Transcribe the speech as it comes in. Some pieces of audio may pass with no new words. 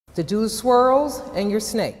To do swirls and your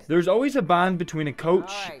snake. There's always a bond between a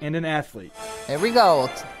coach and an athlete. Here we go.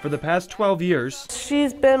 For the past 12 years,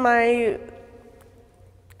 she's been my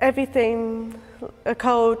everything, a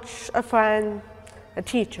coach, a friend, a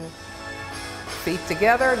teacher. Feet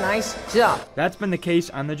together, nice jump. That's been the case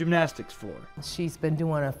on the gymnastics floor. She's been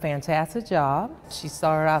doing a fantastic job. She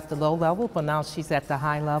started off the low level, but now she's at the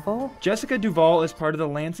high level. Jessica Duval is part of the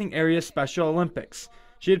Lansing area Special Olympics.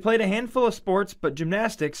 She had played a handful of sports, but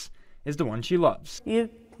gymnastics is the one she loves. You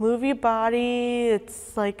move your body.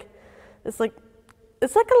 It's like a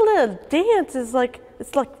little dance. It's like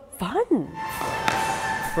fun.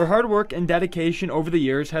 Her hard work and dedication over the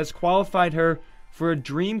years has qualified her for a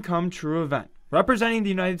dream come true event, representing the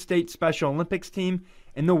United States Special Olympics team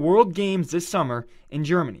in the World Games this summer in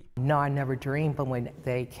Germany. No, I never dreamed, but when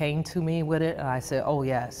they came to me with it, I said, oh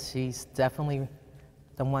yes, she's definitely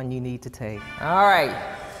the one you need to take. All right,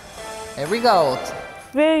 here we go.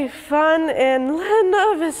 Very fun and a little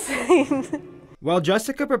nervous. While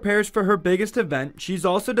Jessica prepares for her biggest event, she's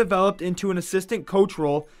also developed into an assistant coach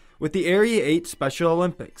role with the Area 8 Special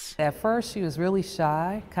Olympics. At first, she was really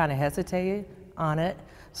shy, kind of hesitated on it,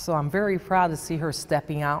 so I'm very proud to see her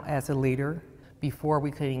stepping out as a leader. Before,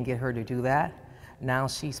 we couldn't get her to do that. Now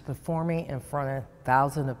she's performing in front of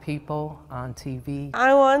thousands of people on TV.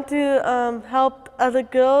 I want to help other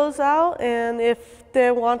girls out, and if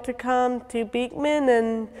they want to come to Beekman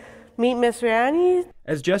and meet Miss Rani.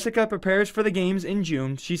 As Jessica prepares for the games in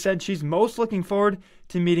June, she said she's most looking forward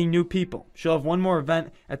to meeting new people. She'll have one more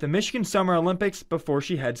event at the Michigan Summer Olympics before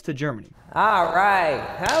she heads to Germany. All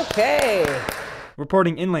right, okay.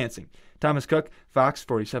 Reporting in Lansing, Thomas Cook, Fox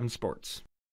 47 Sports.